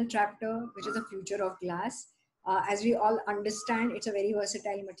final chapter, which is the future of glass. As we all understand, it's a very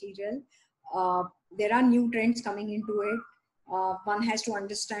versatile material. There are new trends coming into it. One has to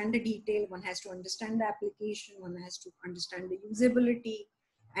understand the detail, one has to understand the application, one has to understand the usability.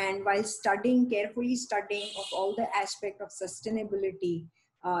 And while carefully studying of all the aspect of sustainability,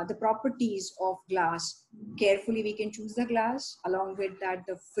 the properties of glass, carefully we can choose the glass, along with that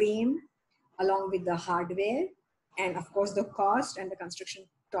the frame, along with the hardware, and of course the cost and the construction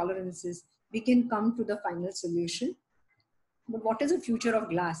tolerances, we can come to the final solution. But what is the future of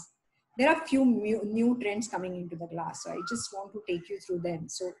glass? There are few new trends coming into the glass, so I just want to take you through them.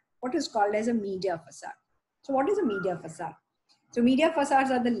 So what is called as a media facade? So what is a media facade? So media facades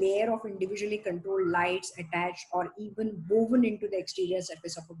are the layer of individually controlled lights attached or even woven into the exterior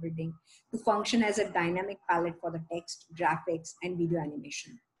surface of a building to function as a dynamic palette for the text, graphics, and video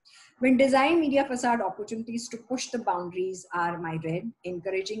animation. When design media facade opportunities to push the boundaries are myriad,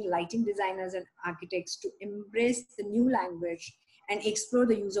 encouraging lighting designers and architects to embrace the new language and explore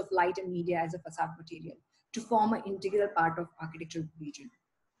the use of light and media as a facade material to form an integral part of architectural region.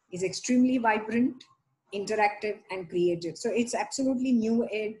 Is extremely vibrant, interactive, and creative. So it's absolutely new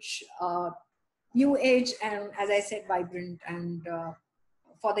age, and as I said, vibrant, and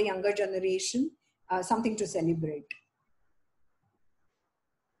for the younger generation, something to celebrate.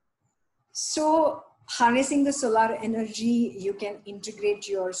 So harnessing the solar energy, you can integrate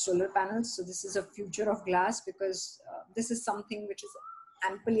your solar panels. So this is a future of glass, because this is something which is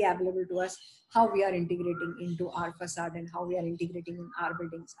amply available to us. How we are integrating into our facade and how we are integrating in our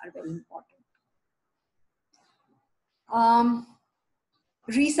buildings are very important.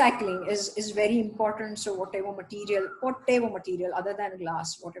 Recycling is very important. So whatever material other than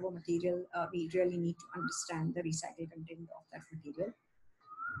glass, whatever material, we really need to understand the recycled content of that material.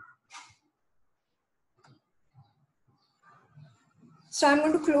 So I'm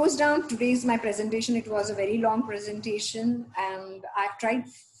going to close down today's my presentation. It was a very long presentation, and I've tried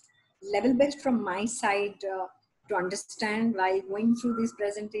level best from my side to understand while going through this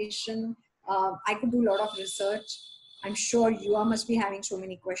presentation. I could do a lot of research. I'm sure you all must be having so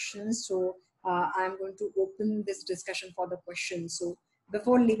many questions. So I'm going to open this discussion for the questions. So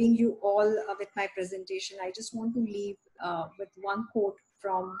before leaving you all with my presentation, I just want to leave with one quote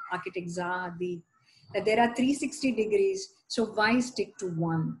from architect Zaha Hadid, that there are 360 degrees, so why stick to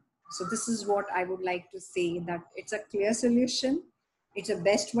one? So this is what I would like to say, that it's a clear solution, it's a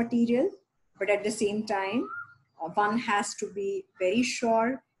best material, but at the same time, one has to be very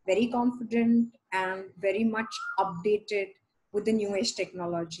sure, very confident, and very much updated with the new age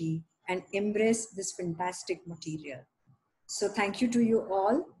technology and embrace this fantastic material. So thank you to you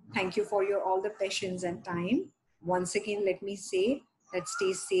all. Thank you for your all the patience and time. Once again, let me say that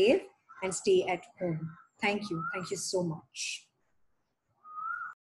stay safe and stay at home. Thank you. Thank you so much.